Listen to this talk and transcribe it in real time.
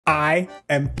I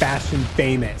am fashion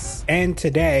famous. And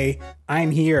today I'm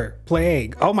here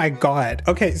playing. Oh my God.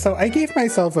 Okay, so I gave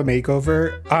myself a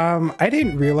makeover. I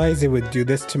didn't realize it would do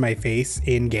this to my face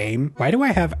in game. Why do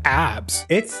I have abs?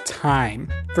 It's time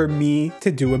for me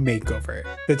to do a makeover.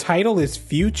 The title is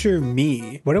Future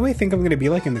Me. What do I think I'm gonna be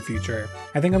like in the future?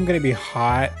 I think I'm gonna be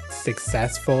hot,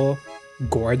 successful,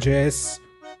 gorgeous,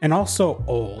 and also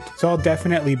old. So I'll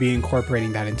definitely be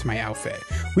incorporating that into my outfit.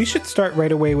 We should start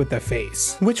right away with the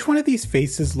face. Which one of these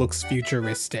faces looks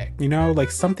futuristic? You know,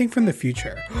 like something from the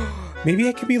future. Maybe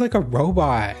I could be like a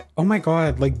robot. Oh my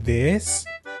God, like this?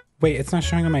 Wait, it's not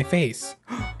showing on my face.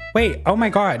 Wait, oh my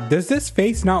God, does this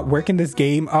face not work in this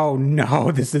game? Oh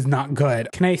no, this is not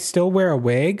good. Can I still wear a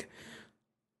wig?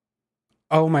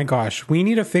 Oh my gosh, we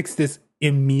need to fix this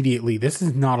immediately. This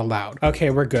is not allowed. Okay,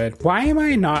 we're good. Why am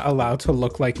I not allowed to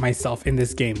look like myself in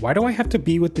this game? Why do I have to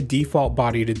be with the default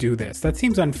body to do this? That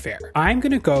seems unfair. I'm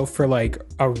gonna go for like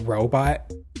a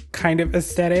robot kind of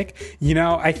aesthetic. You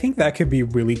know, I think that could be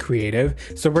really creative.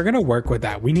 So we're gonna work with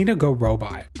that. We need to go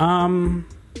robot.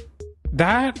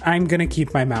 That I'm gonna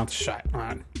keep my mouth shut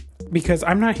on, because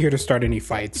I'm not here to start any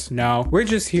fights. No, we're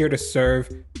just here to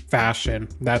serve fashion.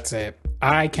 That's it.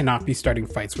 I cannot be starting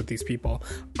fights with these people.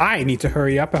 I need to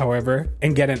hurry up, however,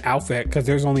 and get an outfit because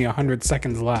there's only 100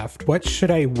 seconds left. What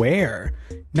should I wear?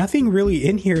 Nothing really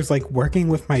in here is like working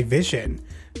with my vision.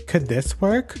 Could this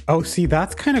work? Oh, see,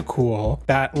 that's kind of cool.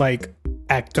 That like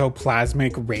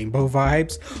ectoplasmic rainbow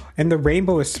vibes. And the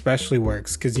rainbow especially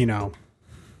works because, you know,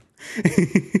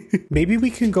 maybe we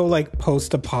can go like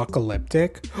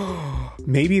post-apocalyptic.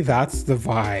 Maybe that's the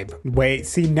vibe. Wait,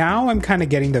 see, now I'm kind of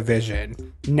getting the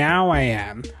vision. Now I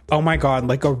am. Oh my God,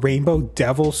 like a rainbow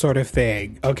devil sort of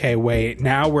thing. Okay, wait,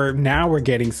 now we're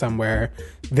getting somewhere.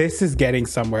 This is getting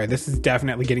somewhere. This is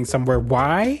definitely getting somewhere.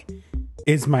 Why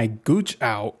is my gooch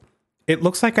out? It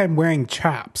looks like I'm wearing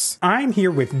chaps. I'm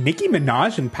here with Nicki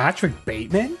Minaj and Patrick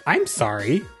Bateman. I'm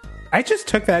sorry. I just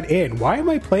took that in. Why am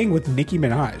I playing with Nicki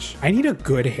Minaj? I need a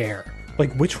good hair.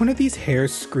 Like, which one of these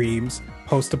hairs screams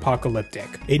post-apocalyptic?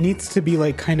 It needs to be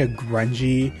like kind of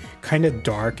grungy, kind of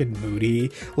dark and moody.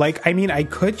 Like, I mean, I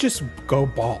could just go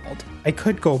bald.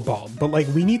 But like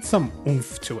we need some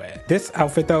oomph to it. This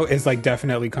outfit though is like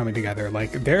definitely coming together.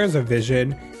 Like there is a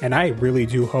vision, and I really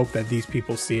do hope that these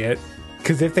people see it.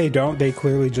 Because if they don't, they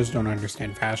clearly just don't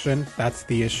understand fashion. That's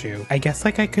the issue. I guess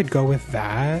like I could go with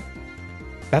that.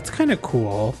 That's kind of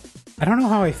cool. I don't know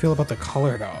how I feel about the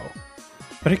color though,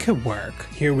 but it could work.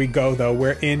 Here we go though.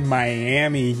 We're in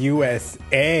Miami,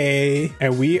 USA,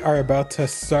 and we are about to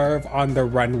serve on the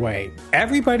runway.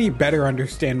 Everybody better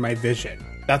understand my vision.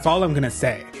 That's all I'm gonna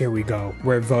say. Here we go.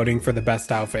 We're voting for the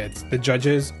best outfits. The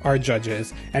judges are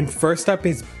judges. And first up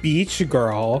is Beach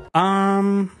Girl.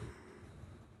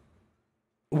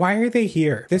 Why are they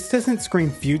here? This doesn't scream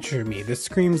future me. This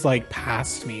screams like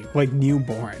past me, like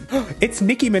newborn. It's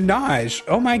Nicki Minaj.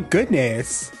 Oh my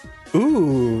goodness.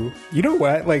 Ooh, you know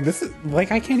what? Like this is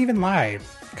like, I can't even lie.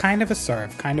 Kind of a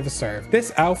serve, kind of a serve.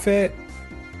 This outfit,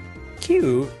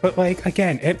 cute, but like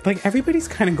again, it like everybody's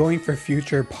kind of going for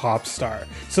future pop star.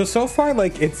 So far,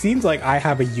 like it seems like I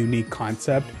have a unique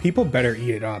concept. People better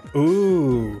eat it up.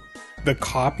 Ooh, the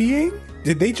copying?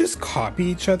 Did they just copy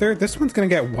each other? This one's gonna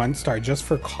get 1 star just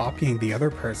for copying the other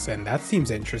person. That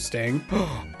seems interesting.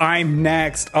 I'm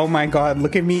next. Oh my God,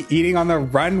 look at me eating on the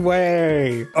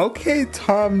runway. Okay,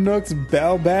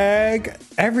 tomnooksbellbag.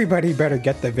 Everybody better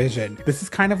get the vision. This is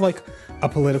kind of like a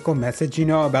political message, you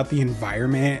know, about the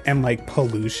environment and like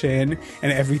pollution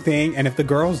and everything. And if the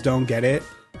girls don't get it,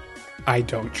 I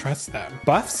don't trust them.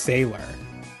 Buff Sailor.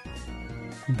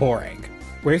 Boring.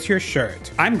 Where's your shirt?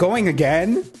 I'm going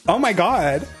again. Oh my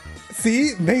God.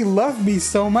 See, they love me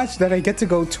so much that I get to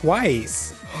go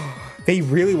twice. They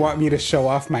really want me to show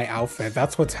off my outfit.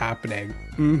 That's what's happening.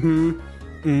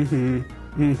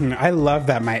 I love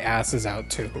that my ass is out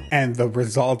too. And the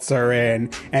results are in.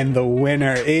 And the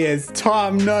winner is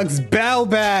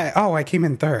tomnooksbellbag. Oh, I came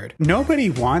in 3rd.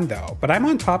 Nobody won though, but I'm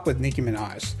on top with Nicki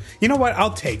Minaj. You know what?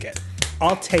 I'll take it.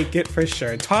 I'll take it for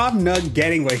sure. Tom Nook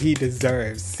getting what he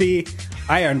deserves. See,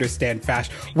 I understand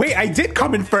fashion. Wait, I did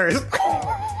come in 1st.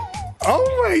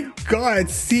 Oh my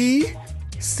God, see?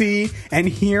 And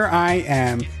here I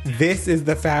am. This is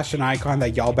the fashion icon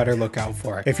that y'all better look out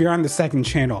for. If you're on the 2nd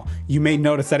channel, you may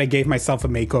notice that I gave myself a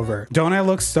makeover. Don't I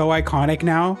look so iconic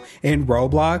now in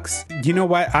Roblox? You know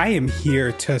what? I am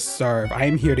here to serve. I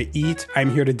am here to eat.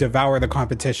 I'm here to devour the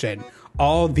competition.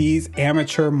 All these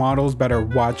amateur models better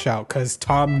watch out because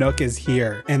Tom Nook is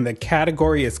here. And the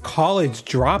category is college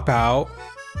dropout.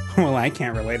 Well, I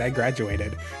can't relate. I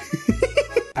graduated.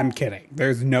 I'm kidding.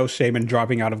 There's no shame in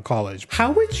dropping out of college.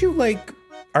 How would you like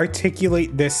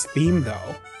articulate this theme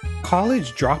though.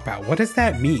 College dropout, what does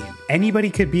that mean? Anybody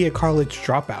could be a college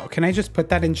dropout. Can I just put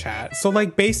that in chat? So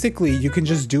like basically you can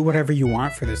just do whatever you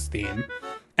want for this theme.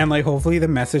 And like hopefully the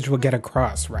message will get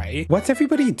across, right? What's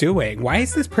everybody doing? Why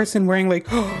is this person wearing like,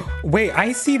 wait,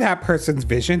 I see that person's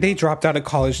vision. They dropped out of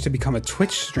college to become a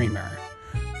Twitch streamer.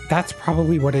 That's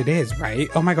probably what it is, right?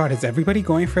 Oh my God, is everybody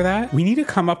going for that? We need to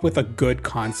come up with a good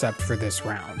concept for this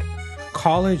round.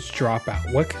 College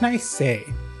dropout. What can I say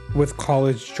with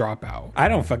college dropout? I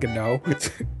don't fucking know.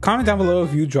 Comment down below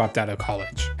if you dropped out of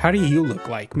college. How do you look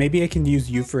like? Maybe I can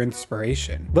use you for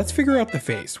inspiration. Let's figure out the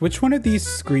face. Which one of these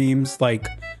screams like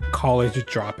college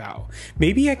dropout?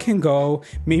 Maybe I can go,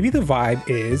 maybe the vibe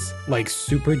is like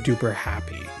super duper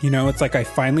happy. You know, it's like I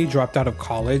finally dropped out of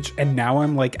college and now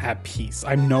I'm like at peace.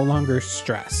 I'm no longer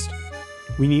stressed.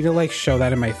 We need to like show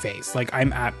that in my face. Like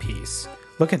I'm at peace.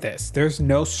 Look at this. There's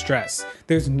no stress.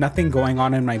 There's nothing going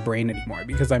on in my brain anymore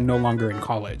because I'm no longer in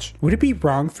college. Would it be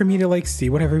wrong for me to like see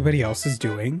what everybody else is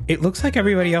doing? It looks like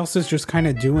everybody else is just kind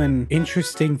of doing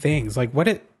interesting things. Like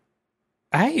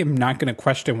I am not going to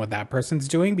question what that person's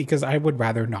doing because I would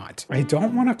rather not. I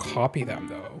don't want to copy them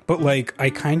though. But like, I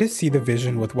kind of see the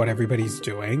vision with what everybody's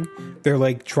doing. They're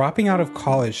like dropping out of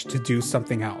college to do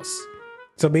something else.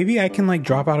 So maybe I can like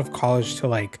drop out of college to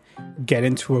like get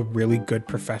into a really good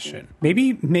profession.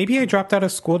 Maybe I dropped out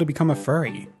of school to become a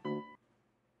furry.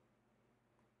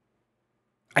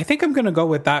 I think I'm gonna go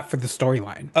with that for the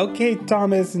storyline. Okay,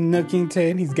 Thomas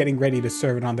Nookington, he's getting ready to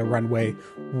serve it on the runway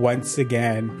once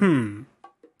again.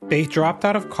 They dropped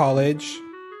out of college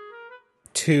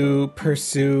to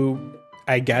pursue,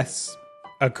 I guess,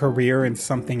 a career in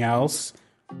something else.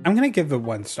 I'm gonna give it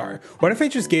 1 star. What if I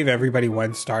just gave everybody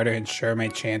 1 star to ensure my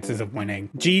chances of winning?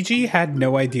 Gigi had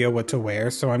no idea what to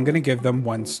wear, so I'm gonna give them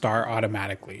 1 star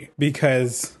automatically.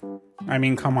 Because, I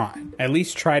mean, come on. At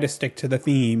least try to stick to the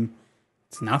theme.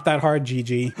 It's not that hard,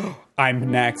 Gigi. I'm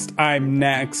next.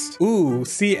 Ooh,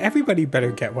 see, everybody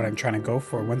better get what I'm trying to go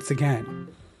for once again.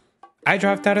 I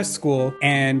dropped out of school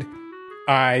and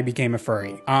I became a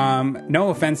furry. No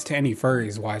offense to any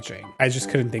furries watching. I just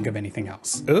couldn't think of anything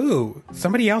else. Ooh,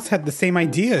 somebody else had the same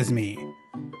idea as me.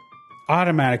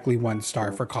 Automatically 1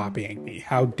 star for copying me.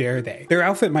 How dare they? Their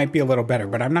outfit might be a little better,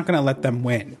 but I'm not gonna let them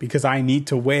win because I need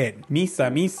to win.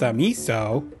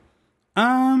 Miso.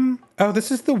 Oh,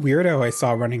 this is the weirdo I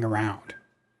saw running around.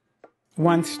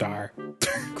 1 star.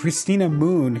 Christina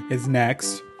Moon is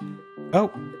next.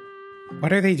 Oh,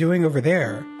 what are they doing over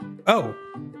there? Oh,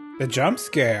 the jump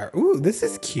scare. Ooh, this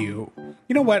is cute.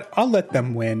 You know what? I'll let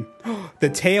them win. The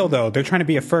tail, though. They're trying to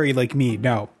be a furry like me.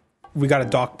 No, we got to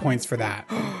dock points for that.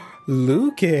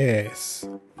 Lucas.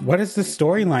 What is the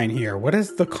storyline here? What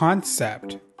is the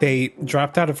concept? They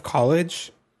dropped out of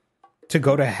college to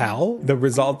go to hell? The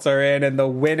results are in and the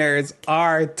winners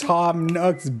are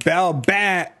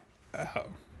tomnooksbellbag. Oh.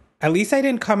 At least I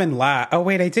didn't come in last. Oh,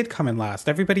 wait, I did come in last.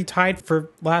 Everybody tied for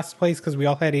last place because we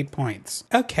all had 8 points.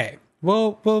 Okay.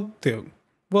 We'll do.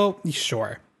 Well,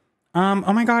 sure.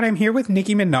 Oh my God, I'm here with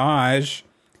Nicki Minaj.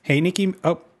 Hey, Nicki.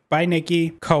 Oh, bye,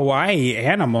 Nicki. Kawaii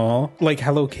animal. Like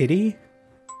Hello Kitty?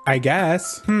 I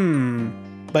guess.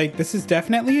 Like, this is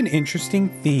definitely an interesting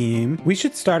theme. We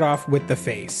should start off with the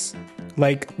face.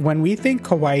 Like, when we think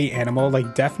kawaii animal,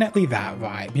 like, definitely that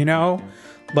vibe, you know?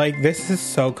 Like, this is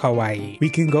so kawaii. We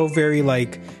can go very,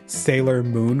 like, Sailor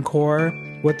Moon core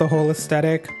with the whole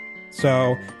aesthetic.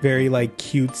 So very like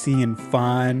cutesy and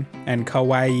fun and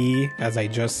kawaii, as I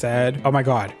just said. Oh my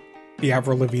God, the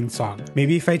Avril Lavigne song.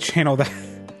 Maybe if I channel that.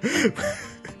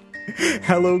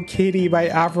 Hello Kitty by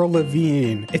Avril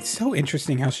Lavigne. It's so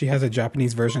interesting how she has a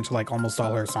Japanese version to like almost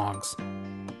all her songs.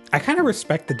 I kind of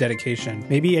respect the dedication.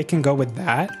 Maybe I can go with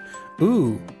that.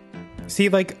 Ooh. See,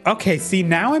 like, okay, see,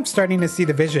 now I'm starting to see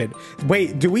the vision.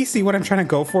 Wait, do we see what I'm trying to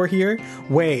go for here?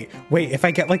 Wait, if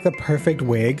I get like the perfect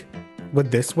wig, would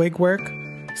this wig work?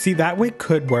 See, that wig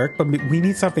could work, but we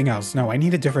need something else. No, I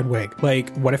need a different wig.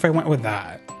 Like, what if I went with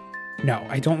that? No,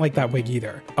 I don't like that wig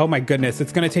either. Oh my goodness,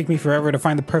 it's gonna take me forever to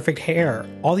find the perfect hair.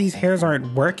 All these hairs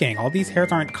aren't working. All these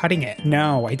hairs aren't cutting it.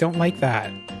 No, I don't like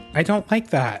that. I don't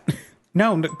like that.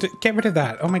 No, get rid of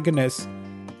that. Oh my goodness.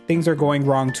 Things are going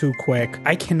wrong too quick.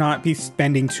 I cannot be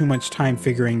spending too much time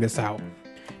figuring this out.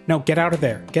 No, get out of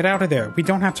there. Get out of there. We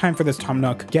don't have time for this, Tom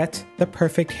Nook. Get the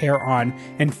perfect hair on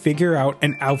and figure out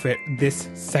an outfit this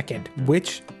second.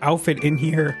 Which outfit in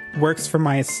here works for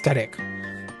my aesthetic?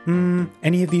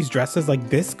 Any of these dresses, like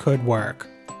this could work.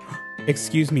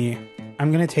 Excuse me.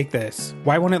 I'm gonna take this.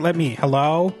 Why won't it let me?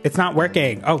 Hello? It's not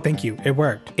working. Oh, thank you. It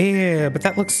worked. Ew, but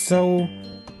that looks so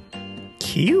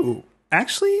cute.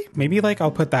 Actually, maybe like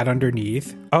I'll put that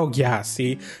underneath. Oh yeah,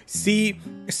 see,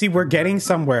 we're getting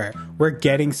somewhere. We're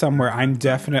getting somewhere. I'm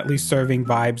definitely serving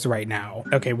vibes right now.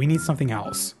 Okay, we need something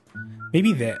else.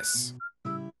 Maybe this.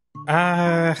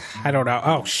 I don't know.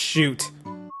 Oh shoot.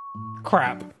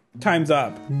 Crap. Time's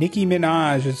up. Nicki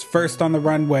Minaj is first on the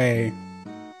runway.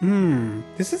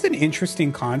 This is an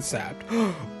interesting concept.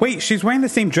 Wait, she's wearing the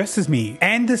same dress as me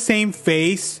and the same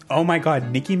face. Oh my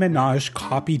god, Nicki Minaj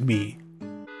copied me.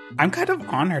 I'm kind of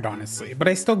honored, honestly, but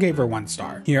I still gave her 1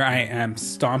 star. Here I am,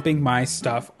 stomping my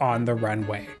stuff on the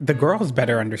runway. The girls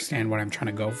better understand what I'm trying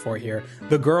to go for here.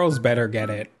 The girls better get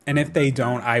it. And if they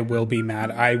don't, I will be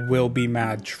mad. I will be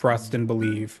mad. Trust and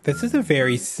believe. This is a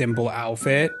very simple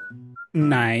outfit.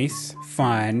 Nice.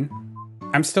 Fun.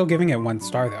 I'm still giving it 1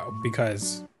 star, though,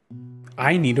 because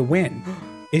I need a win.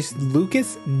 Is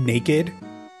Lucas naked?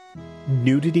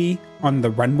 Nudity on the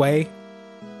runway?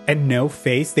 And no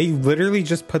face? They literally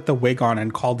just put the wig on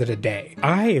and called it a day.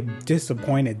 I am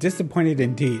disappointed. Disappointed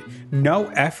indeed. No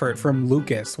effort from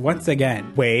Lucas once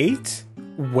again. Wait.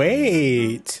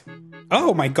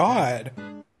 Oh my god.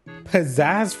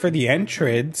 Pizzazz for the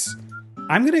entrance.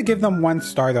 I'm gonna give them 1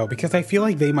 star though, because I feel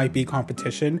like they might be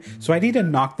competition. So I need to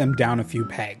knock them down a few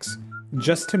pegs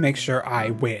just to make sure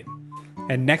I win.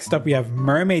 And next up we have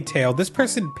Mermaid Tail. This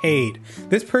person paid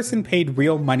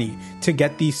real money to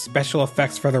get these special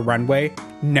effects for the runway.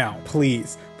 No,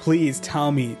 please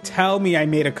tell me I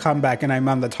made a comeback and I'm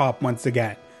on the top once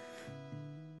again.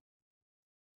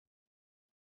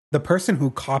 The person who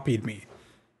copied me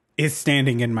is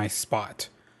standing in my spot.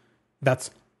 That's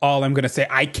all I'm gonna say.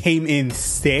 I came in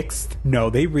 6th.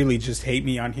 No, they really just hate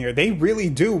me on here. They really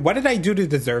do. What did I do to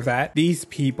deserve that? These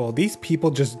people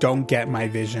just don't get my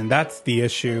vision. That's the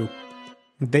issue.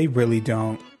 They really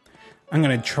don't. I'm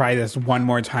gonna try this one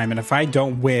more time, and if I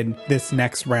don't win this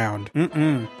next round,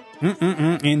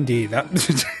 indeed.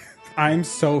 I'm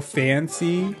so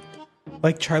fancy.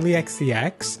 Like Charlie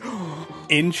XCX?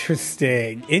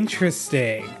 Interesting.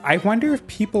 I wonder if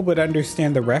people would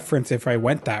understand the reference if I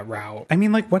went that route. I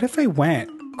mean, like, what if I went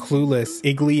Clueless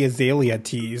Igly Azalea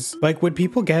tease? Like, would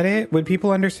people get it? Would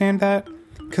people understand that?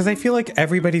 Because I feel like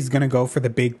everybody's gonna go for the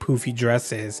big poofy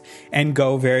dresses and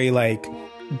go very, like,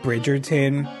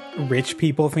 Bridgerton, rich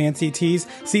people fancy tees.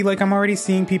 See, like, I'm already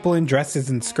seeing people in dresses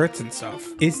and skirts and stuff.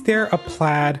 Is there a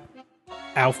plaid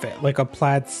outfit, like a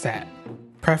plaid set?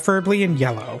 Preferably in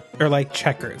yellow or like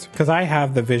checkers, because I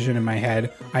have the vision in my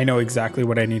head. I know exactly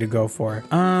what I need to go for.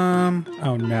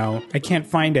 Oh no, I can't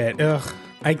find it. Ugh,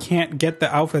 I can't get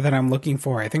the outfit that I'm looking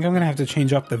for. I think I'm gonna have to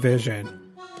change up the vision.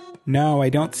 No, I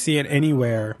don't see it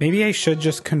anywhere. Maybe I should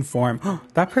just conform.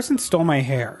 That person stole my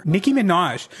hair. Nicki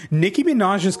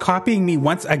Minaj is copying me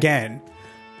once again.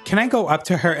 Can I go up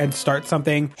to her and start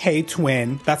something? Hey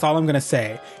twin, that's all I'm gonna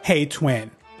say. Hey twin.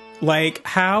 Like,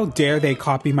 how dare they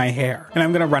copy my hair? And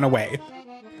I'm gonna run away.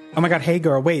 Oh my god, hey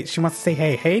girl, wait, she wants to say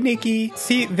hey. Hey, Nikki.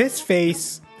 See, this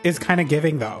face is kind of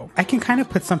giving though. I can kind of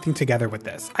put something together with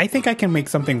this. I think I can make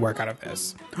something work out of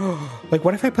this. Like,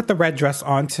 what if I put the red dress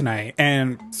on tonight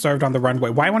and served on the runway?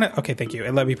 Why won't it? Okay, thank you.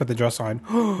 It let me put the dress on.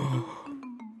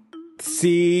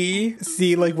 See,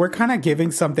 like, we're kind of giving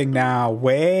something now.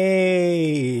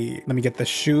 Wait. Let me get the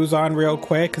shoes on real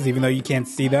quick, because even though you can't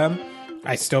see them,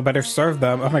 I still better serve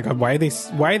them. Oh my god, why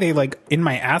are they like in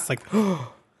my ass? Like,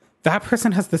 that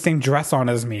person has the same dress on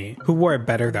as me. Who wore it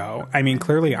better though? I mean,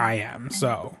 clearly I am.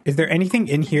 So, is there anything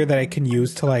in here that I can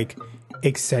use to like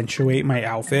accentuate my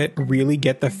outfit? Really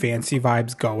get the fancy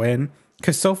vibes going?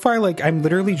 Because so far, like, I'm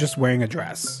literally just wearing a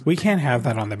dress. We can't have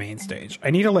that on the main stage. I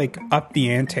need to like up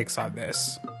the antics on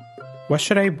this. What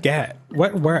should I get?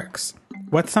 What works?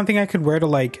 What's something I could wear to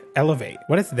like elevate?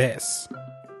 What is this?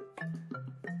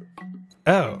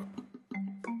 Oh.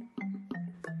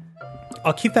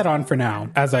 I'll keep that on for now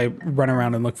as I run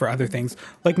around and look for other things.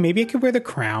 Like, maybe I could wear the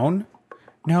crown?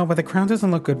 No, but the crown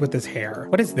doesn't look good with this hair.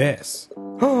 What is this?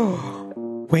 Oh,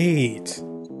 wait.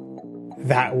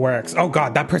 That works. Oh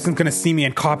god, that person's gonna see me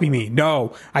and copy me.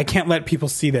 No, I can't let people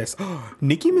see this.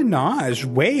 Nicki Minaj.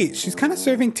 Wait, she's kind of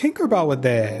serving Tinkerbell with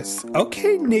this.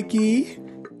 Okay, Nicki.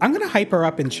 I'm gonna hype her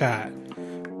up in chat.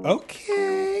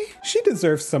 Okay. She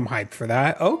deserves some hype for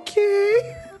that.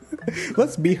 Okay.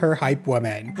 Let's be her hype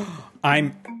woman.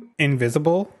 I'm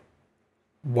invisible?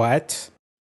 What?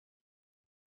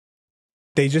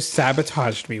 They just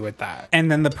sabotaged me with that.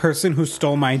 And then the person who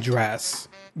stole my dress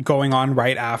going on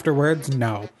right afterwards?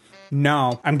 No.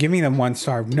 I'm giving them 1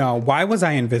 star. No. Why was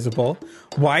I invisible?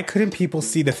 Why couldn't people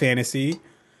see the fantasy?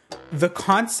 The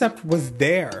concept was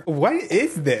there. What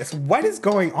is this? What is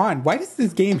going on? Why does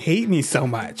this game hate me so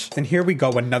much? And here we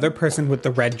go, another person with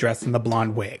the red dress and the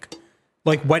blonde wig.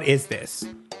 Like, what is this?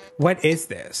 What is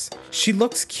this? She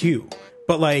looks cute,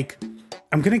 but like,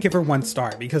 I'm gonna give her 1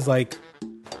 star because like,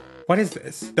 what is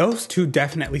this? Those two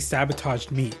definitely sabotaged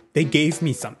me. They gave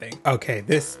me something. Okay,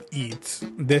 this eats.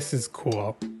 This is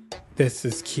cool. This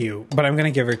is cute. But I'm gonna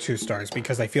give her 2 stars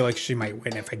because I feel like she might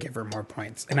win if I give her more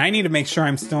points. And I need to make sure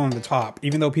I'm still on the top,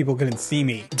 even though people couldn't see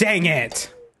me. Dang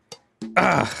it!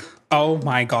 Ugh. Oh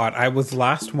my god, I was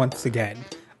last once again.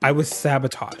 I was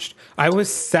sabotaged. I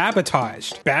was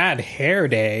sabotaged. Bad Hair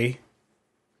Day.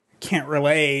 Can't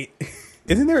relate.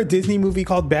 Isn't there a Disney movie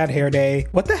called Bad Hair Day?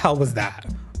 What the hell was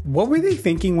that? What were they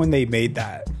thinking when they made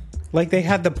that? Like, they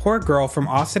had the poor girl from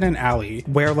Austin and Ally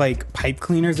wear like pipe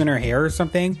cleaners in her hair or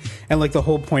something, and like the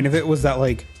whole point of it was that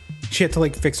like she had to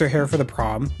like fix her hair for the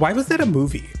prom. Why was that a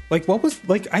movie? Like, what was,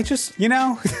 like, I just, you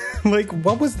know, like,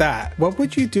 what was that? What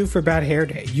would you do for Bad Hair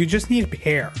Day? You just need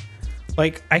hair.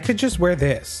 Like, I could just wear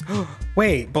this.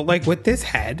 Wait, but like with this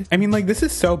head, I mean, like, this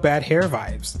is so bad hair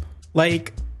vibes.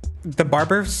 Like, the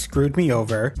barber screwed me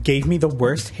over, gave me the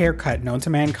worst haircut known to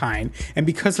mankind, and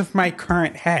because of my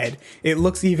current head, it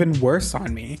looks even worse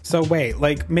on me. So wait,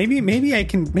 like, maybe I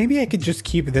could just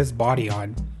keep this body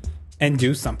on and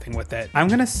do something with it. I'm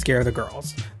gonna scare the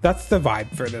girls. That's the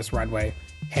vibe for this runway.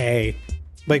 Hey,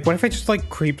 like, what if I just like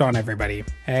creeped on everybody?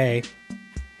 Hey,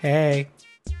 hey,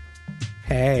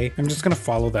 hey. I'm just gonna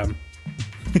follow them.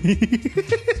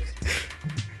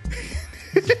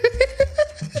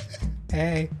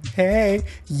 Hey, hey,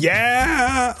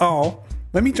 yeah! Oh,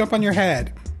 let me jump on your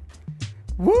head.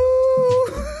 Woo!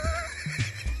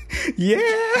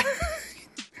 Yeah!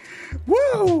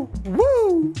 Woo!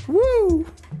 Woo! Woo!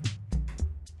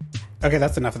 Okay,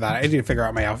 that's enough of that. I need to figure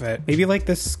out my outfit. Maybe like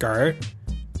this skirt.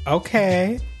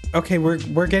 Okay. Okay,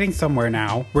 we're getting somewhere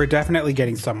now. We're definitely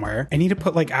getting somewhere. I need to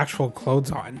put like actual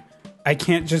clothes on. I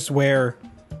can't just wear,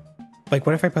 like,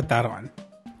 what if I put that on?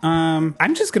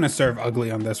 I'm just gonna serve ugly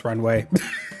on this runway.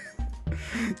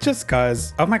 Just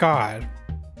cause. Oh my god.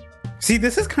 See,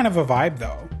 this is kind of a vibe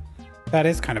though. That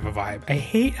is kind of a vibe. I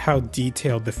hate how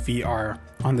detailed the feet are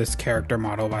on this character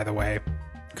model, by the way.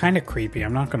 Kind of creepy,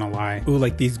 I'm not gonna lie. Ooh,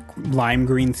 like these lime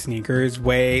green sneakers.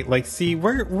 Wait, like, see,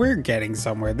 we're getting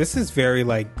somewhere. This is very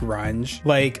like grunge.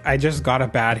 Like, I just got a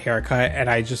bad haircut and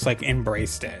I just like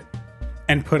embraced it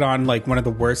and put on like one of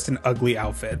the worst and ugly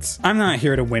outfits. I'm not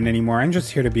here to win anymore. I'm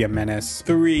just here to be a menace.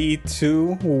 3,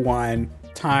 2, 1.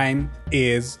 Time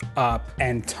is up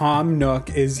and Tom Nook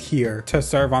is here to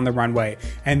serve on the runway.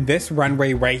 And this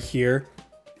runway right here,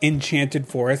 Enchanted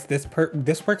Forest, this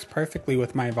works perfectly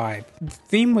with my vibe. The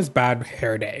theme was Bad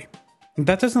Hair Day.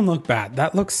 That doesn't look bad.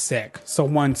 That looks sick. So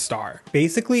 1 star.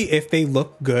 Basically, if they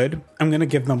look good, I'm gonna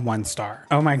give them 1 star.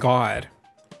 Oh my god.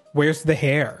 Where's the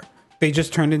hair? They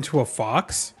just turned into a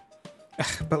fox?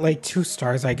 Ugh, but like 2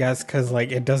 stars, I guess, because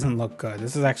like it doesn't look good.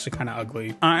 This is actually kind of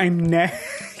ugly. I'm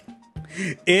next.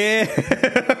 Ew.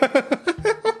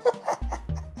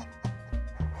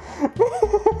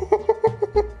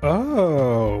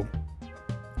 Oh.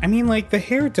 I mean, like, the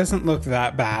hair doesn't look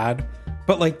that bad,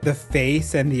 but like the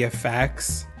face and the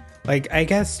effects, like, I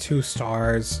guess 2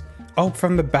 stars. Oh,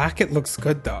 from the back it looks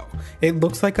good though. It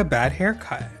looks like a bad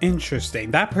haircut.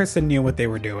 Interesting. That person knew what they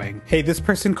were doing. Hey, this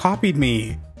person copied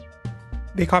me.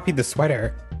 They copied the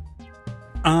sweater.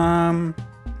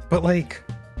 But like,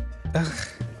 ugh,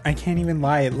 I can't even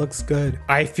lie. It looks good.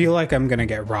 I feel like I'm gonna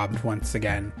get robbed once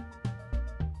again.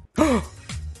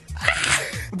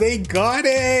 They got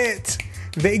it.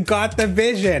 They got the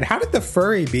vision. How did the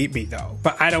furry beat me though?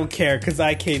 But I don't care because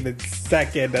I came in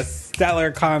second. A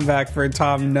stellar comeback for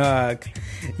Tom Nook.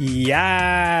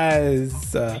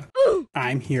 Yes.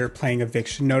 I'm here playing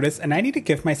Eviction Notice and I need to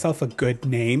give myself a good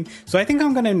name. So I think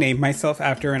I'm going to name myself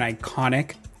after an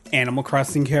iconic Animal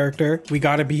Crossing character. We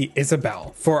got to be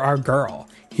Isabelle for our girl.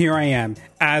 Here I am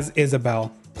as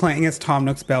Isabelle playing as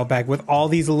tomnooksbellbag with all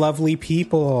these lovely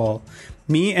people.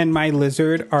 Me and my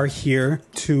lizard are here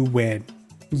to win.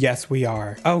 Yes, we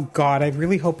are. Oh god, I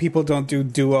really hope people don't do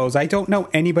duos. I don't know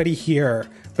anybody here.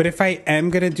 But if I am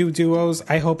gonna do duos,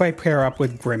 I hope I pair up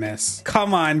with Grimace.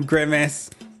 Come on, Grimace.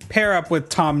 Pair up with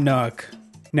Tom Nook.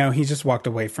 No, he just walked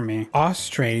away from me.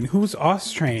 Austrain? Who's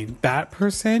Austrain? That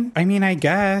person? I mean, I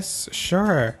guess.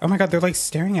 Sure. Oh my god, they're like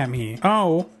staring at me.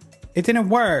 Oh, it didn't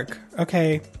work.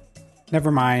 Okay. Never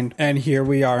mind. And here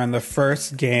we are in the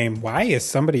first game. Why is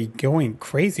somebody going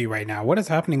crazy right now? What is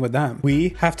happening with them?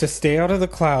 We have to stay out of the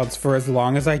clouds for as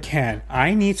long as I can.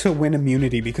 I need to win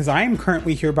immunity because I am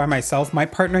currently here by myself. My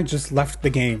partner just left the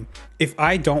game. If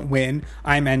I don't win,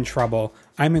 I'm in trouble.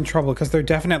 I'm in trouble because they're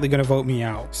definitely going to vote me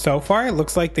out. So far, it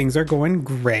looks like things are going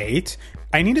great.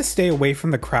 I need to stay away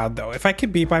from the crowd though. If I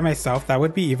could be by myself, that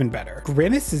would be even better.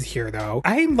 Grimace is here though.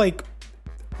 I'm like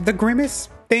the Grimace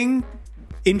thing,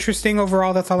 interesting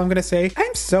overall. That's all I'm gonna say.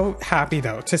 I'm so happy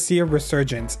though to see a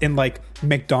resurgence in like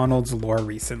McDonald's lore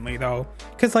recently though,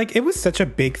 because like it was such a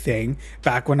big thing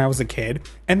back when I was a kid,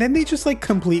 and then they just like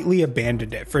completely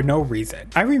abandoned it for no reason.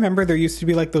 I remember there used to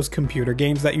be like those computer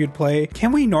games that you'd play.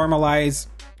 Can we normalize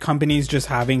companies just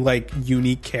having like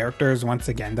unique characters once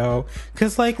again though?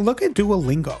 Because like look at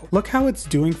Duolingo, look how it's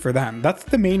doing for them. That's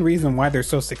the main reason why they're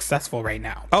so successful right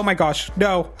now. Oh my gosh,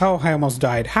 no. Oh, I almost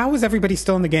died. How is everybody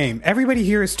still in the game? Everybody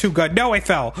here is too good. No, I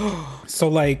fell. So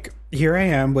like here I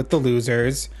am with the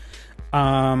losers.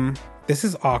 This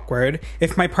is awkward.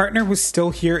 If my partner was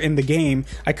still here in the game,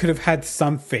 I could have had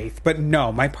some faith, but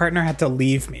no, my partner had to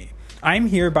leave me. I'm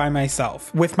here by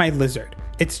myself with my lizard.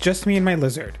 It's just me and my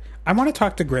lizard. I want to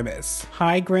talk to Grimace.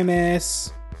 Hi,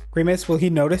 Grimace. Grimace, will he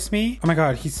notice me? Oh my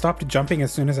god, he stopped jumping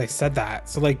as soon as I said that.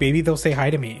 So like maybe they'll say hi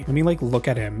to me. Let me like look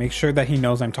at him, make sure that he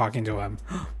knows I'm talking to him.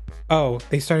 Oh,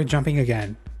 they started jumping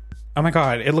again. Oh my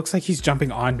god, it looks like he's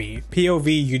jumping on me.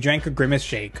 POV, you drank a Grimace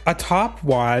shake. A top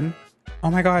one. Oh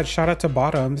my god, shout out to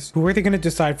Bottoms. Who are they gonna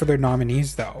decide for their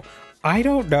nominees though? I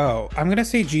don't know. I'm gonna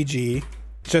say GG.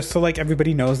 Just so like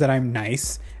everybody knows that I'm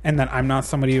nice and that I'm not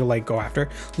somebody to like go after.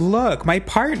 Look, my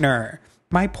partner,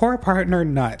 my poor partner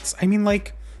nuts. I mean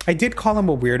like, I did call him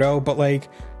a weirdo, but like,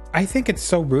 I think it's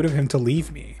so rude of him to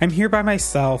leave me. I'm here by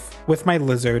myself with my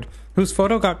lizard, whose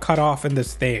photo got cut off in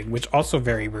this thing, which also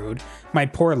very rude. My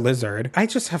poor lizard. I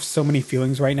just have so many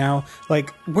feelings right now. Like,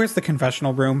 where's the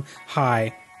confessional room?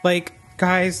 Hi. Like,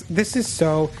 guys, this is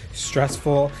so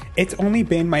stressful. It's only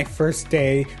been my first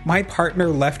day. My partner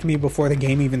left me before the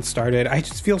game even started. I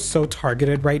just feel so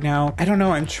targeted right now. I don't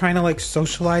know. I'm trying to like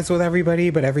socialize with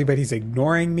everybody, but everybody's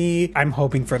ignoring me. I'm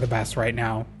hoping for the best right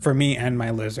now for me and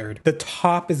my lizard. The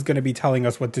top is going to be telling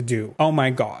us what to do. Oh my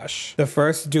gosh. The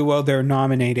first duo they're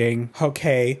nominating.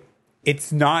 Okay.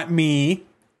 It's not me.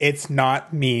 It's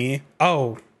not me.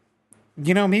 Oh,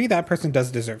 you know, maybe that person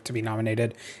does deserve to be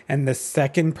nominated. And the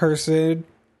second person,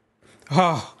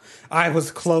 oh, I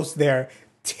was close there.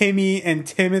 Timmy and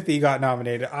Timothy got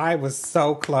nominated. I was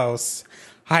so close.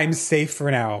 I'm safe for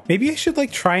now. Maybe I should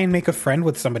like try and make a friend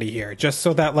with somebody here, just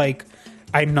so that like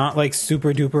I'm not like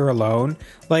super duper alone.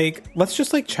 Like, let's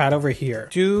just like chat over here.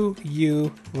 Do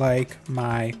you like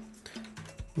my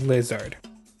lizard?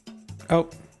 Oh.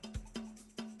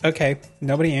 Okay,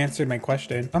 nobody answered my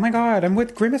question. Oh my god, I'm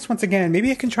with Grimace once again. Maybe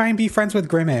I can try and be friends with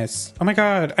Grimace. Oh my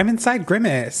god, I'm inside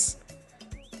Grimace.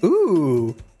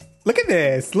 Ooh, look at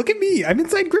this. Look at me. I'm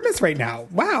inside Grimace right now.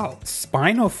 Wow.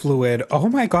 Spinal fluid. Oh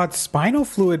my god, spinal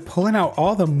fluid pulling out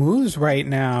all the moves right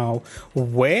now.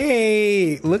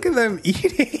 Wait, look at them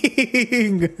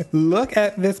eating. Look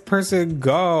at this person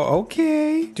go.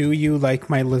 Okay. Do you like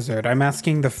my lizard? I'm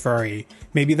asking the furry.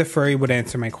 Maybe the furry would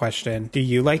answer my question. Do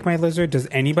you like my lizard? Does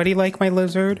anybody like my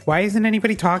lizard? Why isn't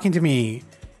anybody talking to me?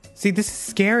 See, this is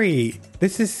scary.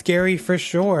 This is scary for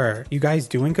sure. You guys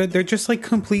doing good? They're just like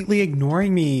completely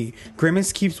ignoring me.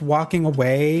 Grimace keeps walking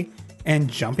away and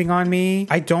jumping on me.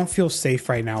 I don't feel safe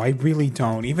right now. I really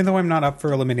don't. Even though I'm not up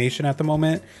for elimination at the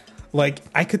moment, like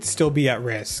I could still be at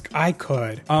risk. I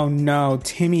could. Oh no,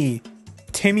 Timmy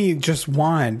just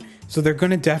won. So they're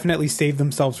gonna definitely save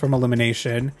themselves from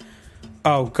elimination.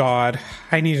 Oh god,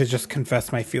 I need to just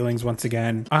confess my feelings once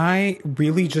again. I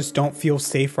really just don't feel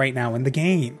safe right now in the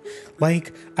game.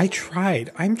 Like, I tried.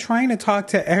 I'm trying to talk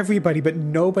to everybody, but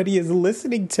nobody is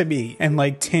listening to me. And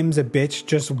like, Tim's a bitch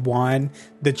just won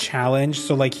the challenge,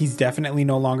 so like, he's definitely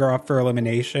no longer up for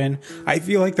elimination. I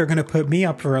feel like they're gonna put me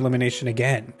up for elimination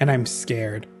again, and I'm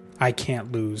scared. I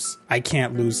can't lose. I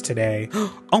can't lose today.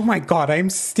 Oh my god,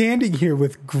 I'm standing here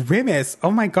with Grimace.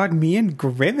 Oh my god, me and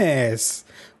Grimace.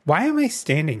 Why am I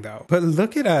standing though? But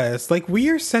look at us. Like, we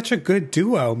are such a good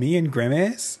duo, me and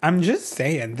Grimace. I'm just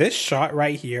saying, this shot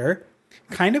right here,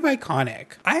 kind of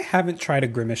iconic. I haven't tried a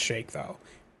Grimace shake though.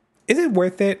 Is it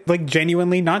worth it? Like,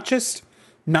 genuinely, not just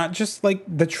like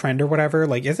the trend or whatever.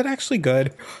 Like, is it actually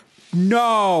good?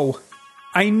 No!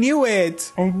 I knew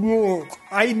it!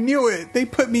 I knew it! They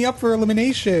put me up for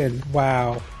elimination.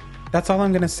 Wow. That's all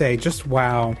I'm gonna say. Just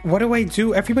wow. What do I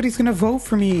do? Everybody's gonna vote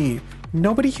for me.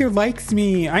 Nobody here likes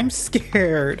me. I'm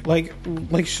scared. Like,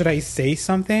 should I say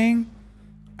something?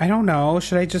 I don't know.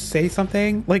 Should I just say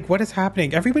something? Like, what is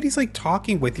happening? Everybody's like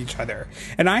talking with each other,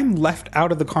 and I'm left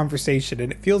out of the conversation,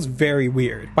 and it feels very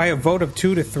weird. By a vote of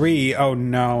 2-3, oh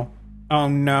no. Oh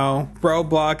no.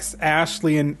 Roblox,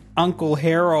 Ashley, and Uncle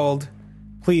Harold.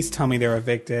 Please tell me they're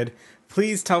evicted.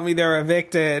 Please tell me they're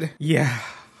evicted. Yeah.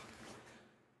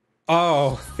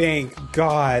 Oh, thank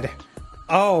God.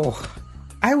 Oh,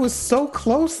 I was so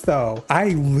close though. I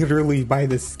literally, by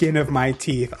the skin of my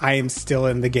teeth, I am still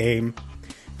in the game.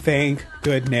 Thank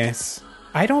goodness.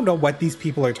 I don't know what these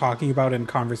people are talking about in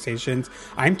conversations.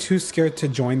 I'm too scared to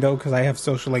join though because I have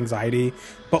social anxiety.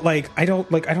 But I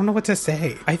don't know what to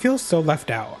say. I feel so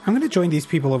left out. I'm gonna join these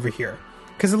people over here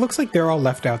because it looks like they're all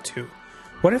left out too.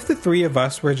 What if the three of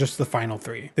us were just the final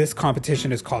three? This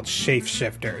competition is called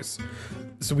Shapeshifters.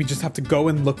 So we just have to go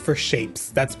and look for shapes.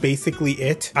 That's basically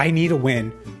it. I need a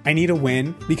win. I need a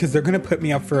win because they're gonna put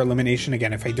me up for elimination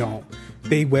again if I don't.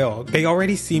 They will. They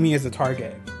already see me as a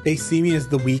target. They see me as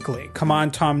the weakling. Come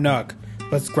on, Tom Nook.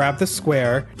 Let's grab the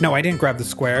square. No, I didn't grab the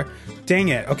square. Dang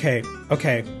it. Okay.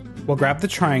 We'll grab the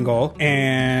triangle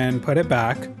and put it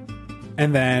back.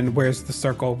 And then where's the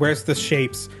circle? Where's the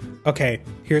shapes? Okay,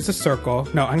 here's a circle.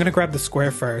 No, I'm gonna grab the square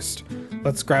first.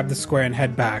 Let's grab the square and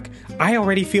head back. I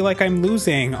already feel like I'm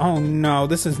losing. Oh no,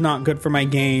 this is not good for my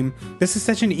game. This is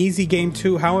such an easy game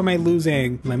too. How am I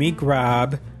losing? Let me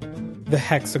grab the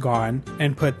hexagon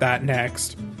and put that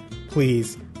next.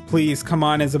 Please, come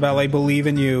on, Isabel. I believe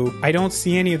in you. I don't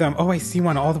see any of them. Oh, I see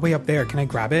one all the way up there. Can I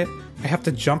grab it? I have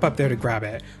to jump up there to grab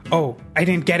it. Oh, I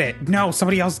didn't get it. No,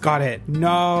 somebody else got it.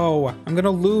 No, I'm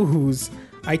gonna lose.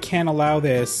 I can't allow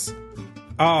this.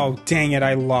 Oh, dang it,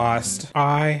 I lost.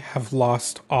 I have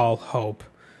lost all hope.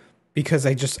 Because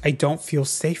I don't feel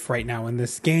safe right now in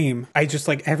this game.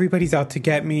 Everybody's out to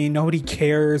get me. Nobody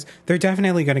cares. They're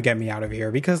definitely gonna get me out of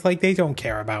here because they don't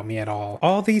care about me at all.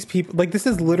 All these people, this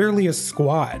is literally a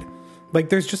squad.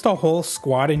 There's just a whole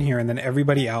squad in here and then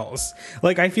everybody else.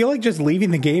 I feel like just leaving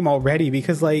the game already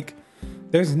because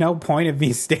there's no point of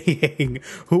me staying.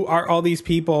 Who are all these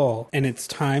people? And it's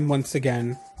time once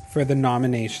again for the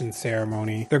nomination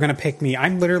ceremony. They're gonna pick me.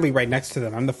 I'm literally right next to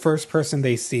them. I'm the first person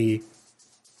they see.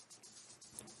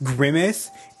 Grimace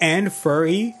and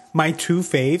Furry, my two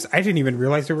faves. I didn't even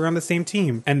realize they were on the same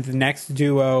team. And the next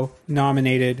duo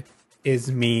nominated is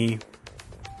me.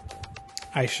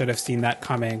 I should have seen that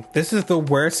coming. This is the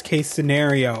worst case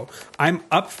scenario. I'm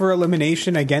up for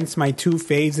elimination against my two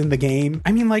faves in the game.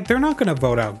 I mean, they're not gonna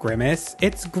vote out Grimace.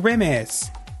 It's Grimace.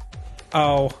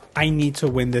 Oh, I need to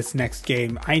win this next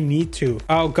game. I need to.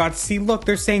 Oh God, see, look,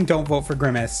 they're saying don't vote for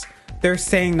Grimace. They're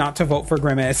saying not to vote for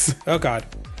Grimace. Oh God.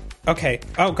 Okay.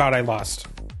 Oh God, I lost.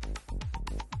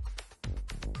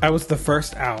 I was the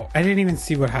first out. I didn't even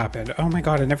see what happened. Oh my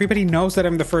God, and everybody knows that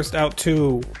I'm the first out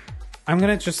too. I'm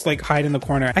gonna just hide in the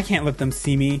corner. I can't let them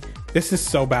see me. This is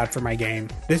so bad for my game.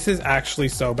 This is actually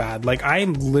so bad. I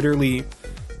am literally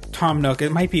Tom Nook.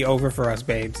 It might be over for us,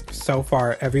 babes. So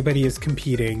far, everybody is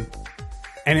competing.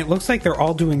 And it looks like they're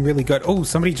all doing really good. Oh,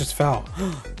 somebody just fell.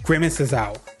 Grimace is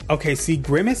out. Okay, see,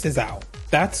 Grimace is out.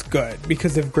 That's good,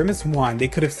 because if Grimace won, they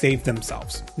could have saved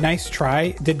themselves. Nice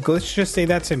try. Did Glitch just say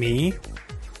that to me?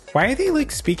 Why are they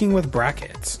speaking with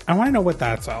brackets? I want to know what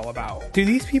that's all about. Do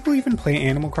these people even play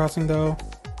Animal Crossing though?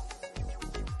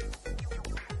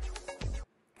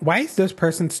 Why is this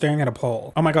person staring at a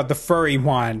pole? Oh my God, the furry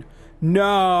won.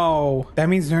 No, that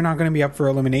means they're not going to be up for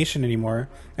elimination anymore.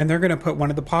 And they're going to put one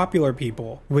of the popular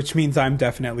people, which means I'm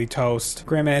definitely toast.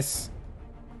 Grimace,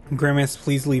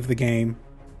 please leave the game.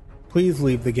 Please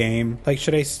leave the game.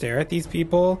 Should I stare at these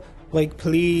people?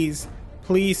 Please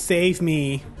save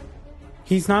me.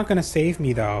 He's not gonna save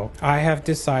me though. I have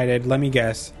decided, let me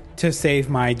guess, to save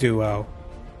my duo.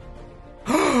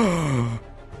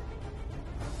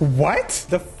 What?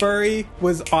 The furry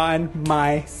was on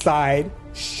my side.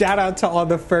 Shout out to all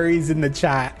the furries in the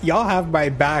chat. Y'all have my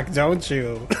back, don't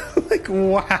you?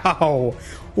 Wow.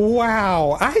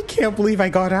 Wow. I can't believe I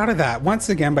got out of that once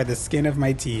again by the skin of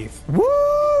my teeth.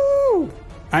 Woo!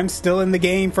 I'm still in the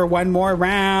game for one more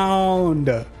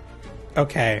round.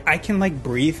 Okay, I can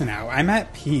breathe now. I'm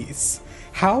at peace.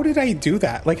 How did I do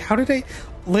that? How did I,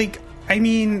 I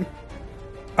mean,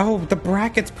 oh, the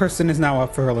brackets person is now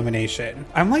up for elimination.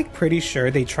 I'm pretty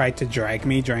sure they tried to drag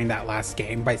me during that last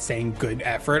game by saying good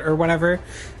effort or whatever.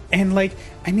 And I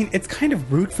mean, it's kind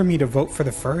of rude for me to vote for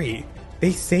the furry.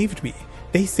 They saved me.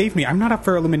 They saved me. I'm not up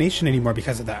for elimination anymore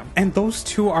because of them. And those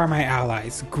two are my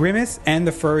allies. Grimace and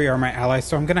the furry are my allies,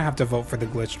 so I'm gonna have to vote for the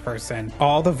glitched person.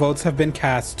 All the votes have been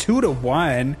cast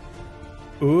 2-1.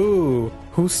 Ooh,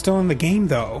 who's still in the game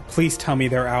though? Please tell me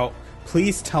they're out.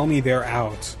 Please tell me they're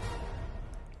out.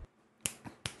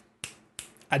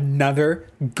 Another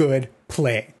good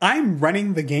play. I'm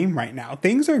running the game right now.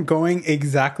 Things are going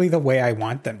exactly the way I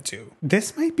want them to.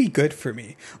 This might be good for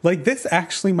me. This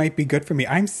actually might be good for me.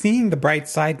 I'm seeing the bright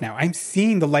side now. I'm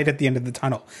seeing the light at the end of the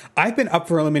tunnel. I've been up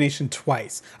for elimination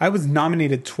twice. I was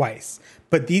nominated twice.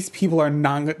 But these people are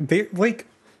not...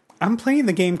 I'm playing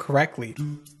the game correctly.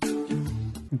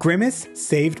 Grimace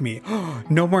saved me.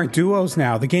 No more duos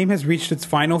now. The game has reached its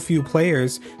final few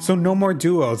players, so no more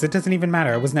duos. It doesn't even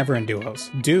matter. I was never in duos.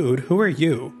 Dude, who are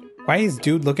you? Why is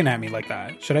dude looking at me like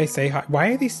that? Should I say hi? Why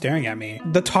are they staring at me?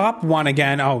 The top one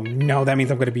again. Oh no, that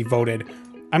means I'm gonna be voted.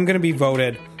 I'm gonna be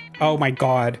voted. Oh my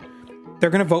god. They're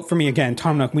gonna vote for me again.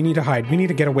 Tom Nook, we need to hide. We need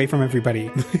to get away from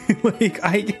everybody.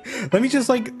 Let me just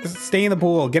like stay in the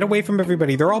pool. Get away from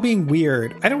everybody. They're all being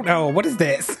weird. I don't know. What is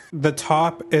this? The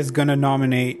top is gonna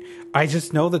nominate. I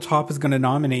just know the top is gonna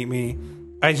nominate me.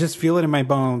 I just feel it in my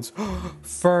bones.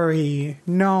 Furry.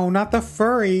 No, not the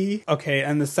furry. Okay,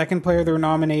 and the second player they're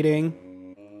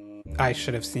nominating. I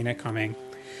should have seen it coming.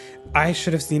 I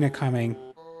should have seen it coming.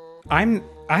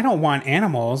 I don't want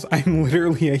animals. I'm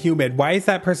literally a human. Why is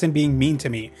that person being mean to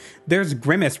me? There's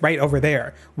Grimace right over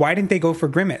there. Why didn't they go for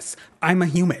Grimace? I'm a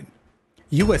human.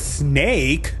 You a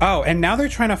snake? Oh, and now they're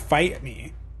trying to fight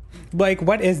me. Like,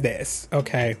 what is this?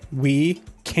 Okay, we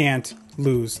can't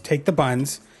lose. Take the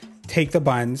buns. Take the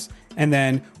buns. And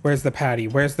then, where's the patty?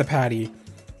 Where's the patty?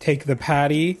 Take the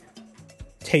patty.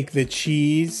 Take the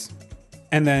cheese.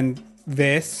 And then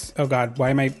this. Oh God, why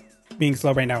am I being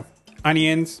slow right now?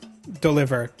 Onions.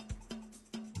 Deliver.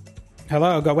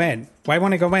 Hello, go in. Why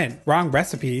won't I go in? Wrong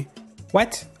recipe.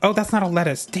 What? Oh, that's not a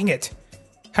lettuce. Dang it.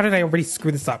 How did I already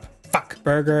screw this up? Fuck.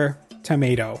 Burger,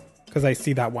 tomato. Because I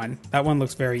see that one. That one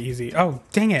looks very easy. Oh,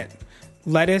 dang it.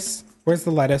 Lettuce. Where's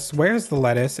the lettuce? Where's the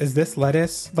lettuce? Is this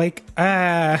lettuce? Like,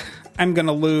 I'm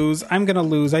gonna lose. I'm gonna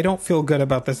lose. I don't feel good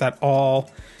about this at all.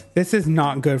 This is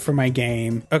not good for my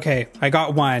game. Okay, I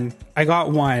got one. I got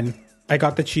one. I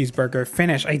got the cheeseburger.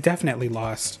 Finish. I definitely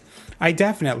lost. I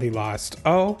definitely lost.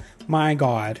 Oh my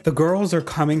god. The girls are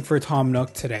coming for Tom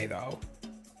Nook today though.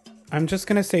 I'm just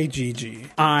gonna say GG.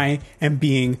 I am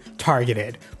being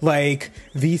targeted. Like,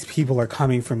 these people are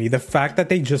coming for me. The fact that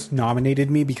they just nominated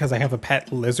me because I have a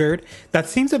pet lizard, that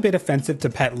seems a bit offensive to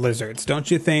pet lizards, don't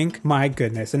you think? My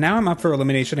goodness. And now I'm up for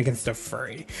elimination against a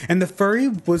furry. And the furry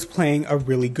was playing a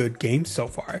really good game so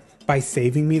far. By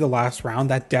saving me the last round,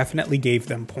 that definitely gave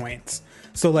them points.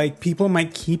 So like, people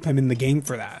might keep him in the game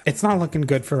for that. It's not looking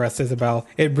good for us, Isabel.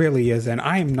 It really isn't.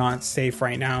 I am not safe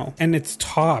right now. And it's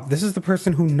Top. This is the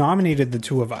person who nominated the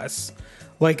two of us.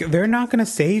 Like, they're not gonna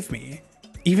save me.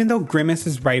 Even though Grimace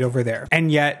is right over there.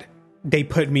 And yet, they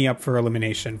put me up for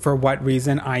elimination. For what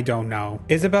reason? I don't know.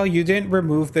 Isabel, you didn't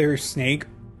remove their snake.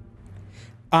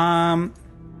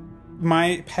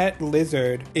 My pet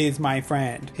lizard is my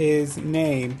friend. His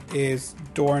name is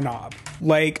Doorknob.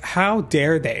 Like, how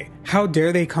dare they? How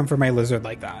dare they come for my lizard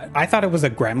like that? I thought it was a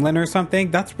gremlin or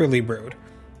something. That's really rude.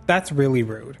 That's really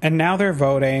rude. And now they're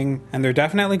voting, and they're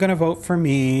definitely gonna vote for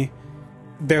me.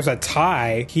 There's a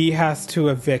tie. He has to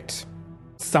evict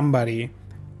somebody.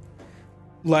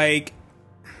 Like,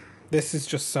 this is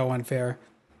just so unfair.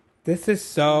 This is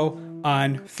so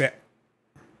unfair.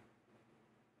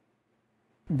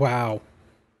 Wow.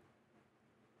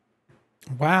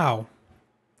 Wow.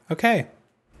 Okay.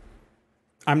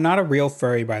 I'm not a real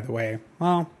furry, by the way.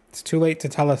 Well, it's too late to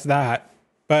tell us that.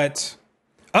 But,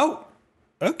 oh,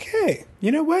 okay.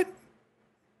 You know what?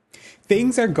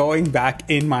 Things are going back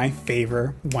in my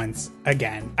favor once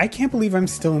again. I can't believe I'm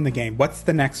still in the game. What's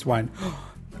the next one?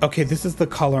 Okay, this is the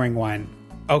coloring one.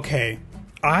 Okay.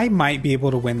 I might be able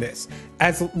to win this.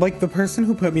 As like the person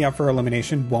who put me up for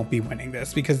elimination won't be winning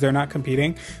this because they're not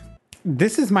competing.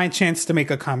 This is my chance to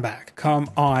make a comeback. Come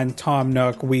on, Tom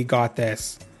Nook, we got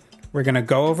this. We're gonna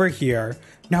go over here.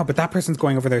 No, but that person's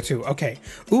going over there too. Okay.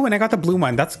 Ooh, and I got the blue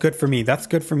one. That's good for me. That's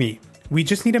good for me. We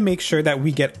just need to make sure that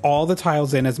we get all the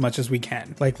tiles in as much as we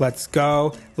can. Like, let's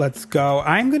go. Let's go.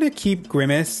 I'm gonna keep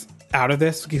Grimace out of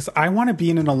this because I want to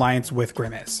be in an alliance with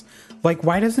Grimace. Like,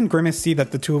 why doesn't Grimace see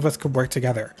that the two of us could work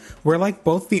together? We're like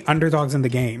both the underdogs in the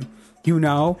game. You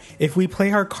know, if we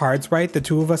play our cards right, the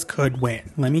two of us could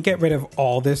win. Let me get rid of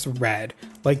all this red.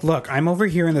 Like, look, I'm over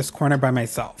here in this corner by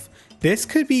myself. This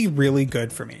could be really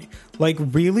good for me. Like,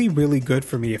 really, really good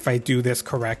for me if I do this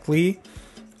correctly.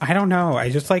 I don't know. I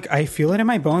just like, I feel it in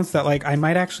my bones that like, I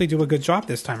might actually do a good job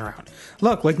this time around.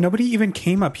 Look, like nobody even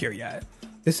came up here yet.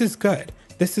 This is good.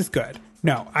 This is good.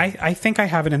 No, I think I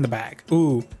have it in the bag.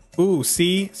 Ooh. Ooh,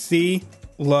 see,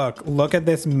 look at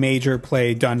this major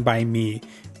play done by me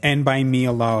and by me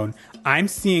alone. I'm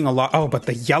seeing a lot. Oh, but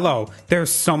the yellow, there's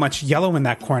so much yellow in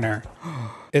that corner.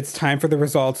 It's time for the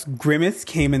results. Grimace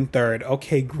came in third.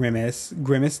 Okay, Grimace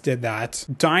did that.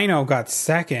 Dino got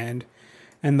second.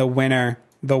 And the winner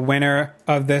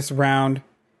of this round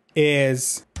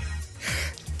is...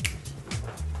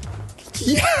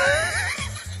 Yeah.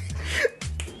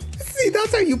 See,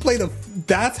 that's how you play the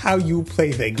That's how you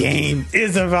play the game,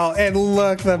 Isabel. And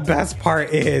look, the best part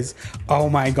is, oh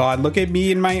my God, look at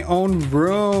me in my own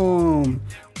room.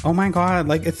 Oh my God,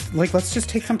 like it's like, let's just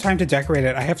take some time to decorate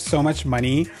it. I have so much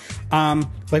money.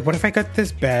 Like what if I got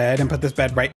this bed and put this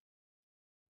bed right?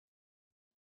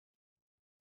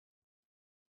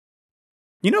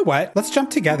 You know what? Let's jump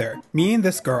together. Me and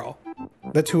this girl.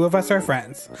 The two of us are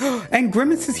friends. And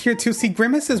Grimace is here too. See,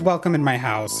 Grimace is welcome in my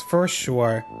house, for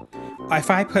sure.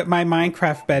 If I put my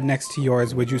Minecraft bed next to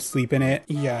yours, would you sleep in it?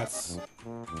 Yes.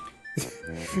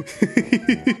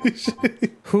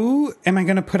 Who am I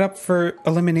gonna put up for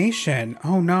elimination?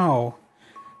 Oh no.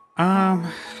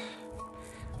 I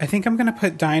think I'm gonna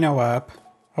put Dino up.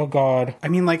 Oh God. I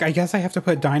mean, like, I guess I have to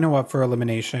put Dino up for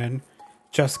elimination.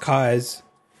 Just cause.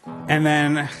 And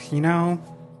then, you know,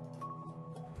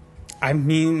 I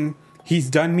mean, he's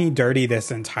done me dirty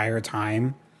this entire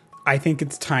time. I think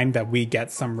it's time that we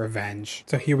get some revenge.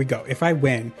 So here we go. If I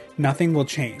win, nothing will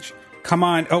change. Come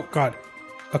on. Oh God.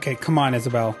 Okay, come on,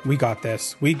 Isabel. We got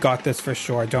this. We got this for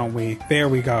sure, don't we? There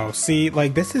we go. See,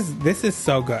 like, this is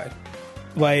so good.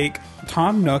 Like,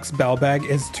 tomnooksbellbag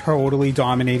is totally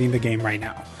dominating the game right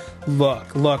now.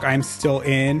 Look, I'm still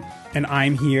in, and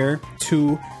I'm here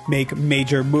to make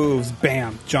major moves.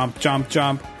 Bam, jump, jump,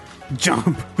 jump,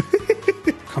 jump.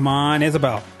 Come on,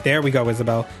 Isabel. There we go,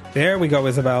 Isabel. There we go,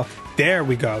 Isabel. There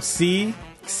we go. See,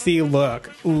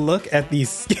 look at these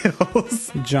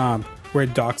skills. Jump. We're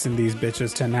doxing these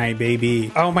bitches tonight,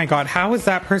 baby. Oh my God, how is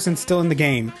that person still in the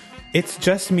game? It's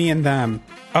just me and them.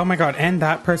 Oh my God, and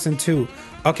that person too.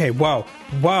 Okay, whoa.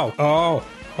 Oh,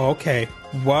 okay,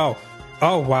 whoa.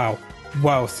 Oh, wow.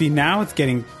 Whoa, see, now it's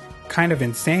getting kind of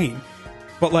insane.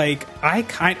 But like,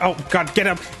 oh God, get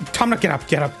up. Tomnook, get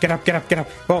up.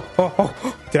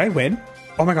 Oh. Did I win?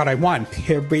 Oh my God, I won.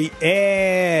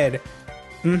 Period.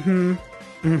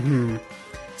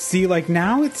 See, like,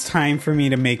 now it's time for me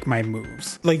to make my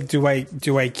moves. Like, do I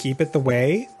keep it the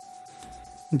way?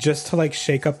 Just to like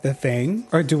shake up the thing?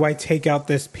 Or do I take out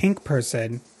this pink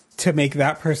person to make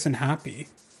that person happy?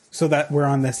 So that we're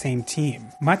on the same team.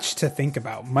 Much to think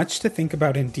about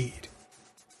indeed.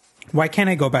 Why can't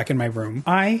I go back in my room?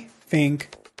 I think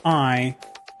I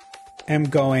am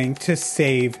going to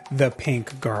save the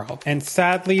pink girl. And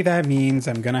sadly, that means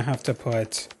I'm gonna have to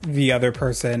put the other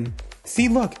person. See,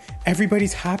 look,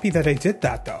 everybody's happy that I did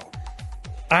that though.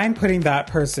 I'm putting that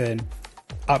person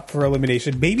up for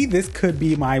elimination. Maybe this could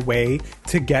be my way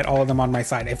to get all of them on my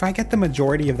side. If I get the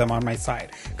majority of them on my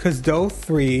side, because those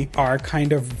three are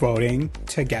kind of voting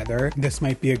together, this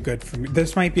might be a good for me.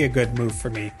 This might be a good move for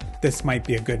me. This might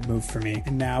be a good move for me.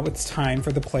 And now it's time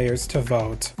for the players to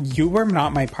vote. You were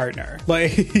not my partner.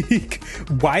 Like,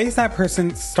 why is that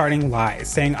person starting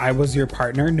lies saying I was your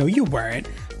partner? No, you weren't.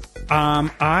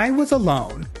 I was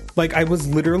alone. Like, I was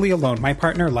literally alone. My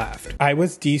partner left. I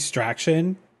was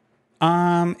distraction.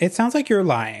 It sounds like you're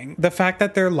lying. The fact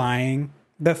that they're lying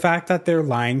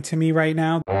to me right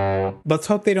now, let's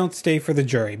hope they don't stay for the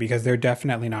jury because they're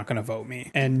definitely not going to vote me.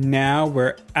 And now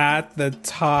we're at the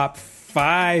top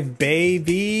 5,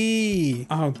 baby.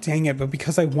 Oh, dang it. But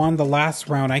because I won the last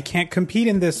round, I can't compete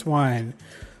in this one.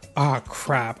 Oh,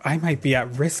 crap. I might be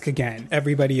at risk again.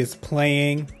 Everybody is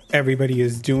playing. Everybody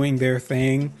is doing their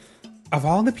thing. Of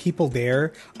all the people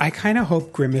there, I kind of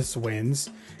hope Grimace wins.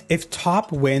 If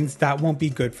Top wins, that won't be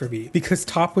good for me because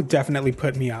Top would definitely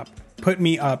put me up,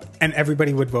 and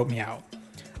everybody would vote me out.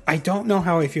 I don't know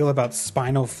how I feel about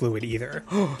Spinal Fluid either.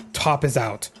 Top is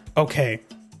out. Okay.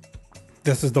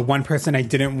 This is the one person I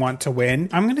didn't want to win.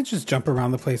 I'm gonna just jump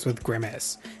around the place with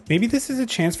Grimace. Maybe this is a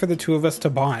chance for the two of us to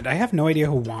bond. I have no idea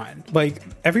who won. Like,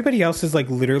 everybody else is like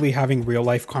literally having real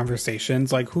life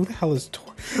conversations. Like, who the hell is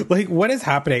like, what is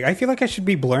happening? I feel like I should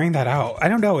be blurring that out. I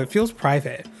don't know. It feels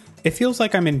private. It feels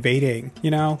like I'm invading, you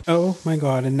know? Oh my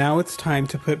God. And now it's time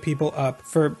to put people up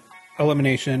for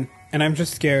elimination. And I'm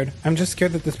just scared. I'm just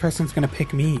scared that this person's gonna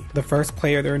pick me. The first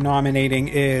player they're nominating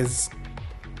is...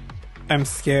 I'm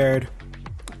scared.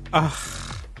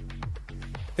 Ugh.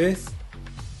 This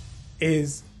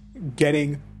is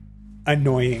getting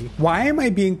annoying. Why am I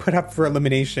being put up for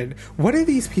elimination? What do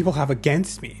these people have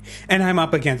against me? And I'm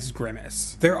up against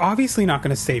Grimace. They're obviously not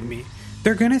gonna save me.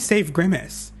 They're gonna save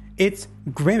Grimace. It's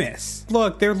Grimace.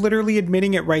 Look, they're literally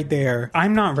admitting it right there.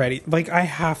 I'm not ready. Like, I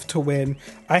have to win.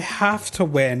 I have to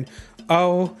win.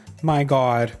 Oh my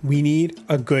God. We need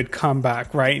a good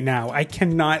comeback right now. I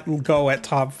cannot go at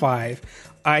top 5.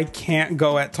 I can't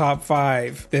go at top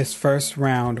 5. This first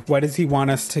round, what does he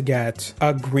want us to get?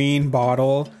 A green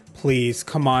bottle? Please,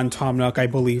 come on, Tomnook, I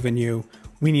believe in you.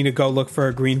 We need to go look for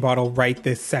a green bottle right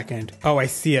this second. Oh, I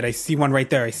see it. I see one right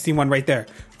there. I see one right there.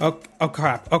 Oh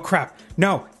crap. Oh crap.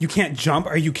 No, you can't jump.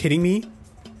 Are you kidding me?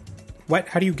 What?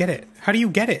 How do you get it? How do you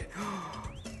get it?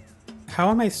 How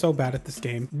am I so bad at this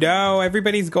game? No,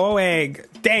 everybody's going.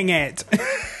 Dang it.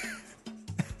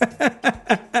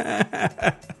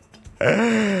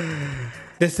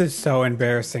 This is so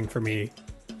embarrassing for me.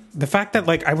 The fact that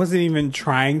like I wasn't even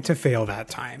trying to fail that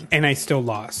time and I still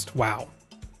lost. Wow.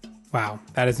 Wow,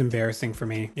 that is embarrassing for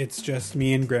me. It's just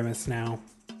me and Grimace now.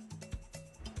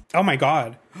 Oh my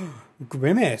god.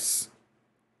 Grimace.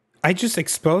 I just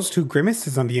exposed who Grimace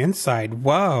is on the inside.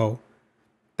 Whoa.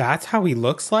 That's how he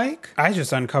looks like? I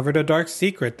just uncovered a dark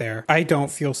secret there. I don't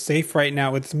feel safe right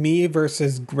now. It's me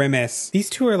versus Grimace. These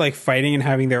two are like fighting and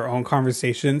having their own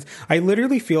conversations. I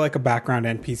literally feel like a background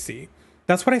NPC.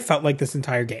 That's what I felt like this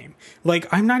entire game.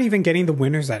 Like, I'm not even getting the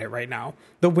winner's edit right now.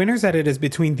 The winner's edit is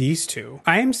between these two.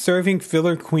 I am serving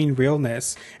filler queen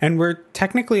realness, and we're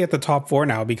technically at the top 4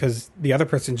 now because the other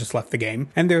person just left the game.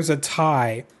 And there's a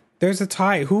tie. There's a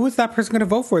tie. Who is that person going to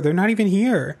vote for? They're not even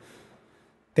here.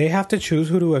 They have to choose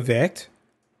who to evict?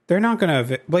 They're not going to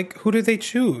evict. Like, who do they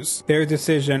choose? Their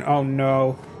decision. Oh,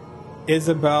 no.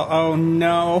 Isabel. Oh,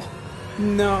 no.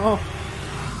 No.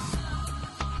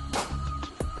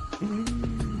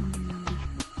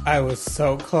 I was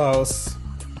so close.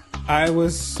 I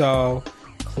was so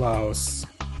close.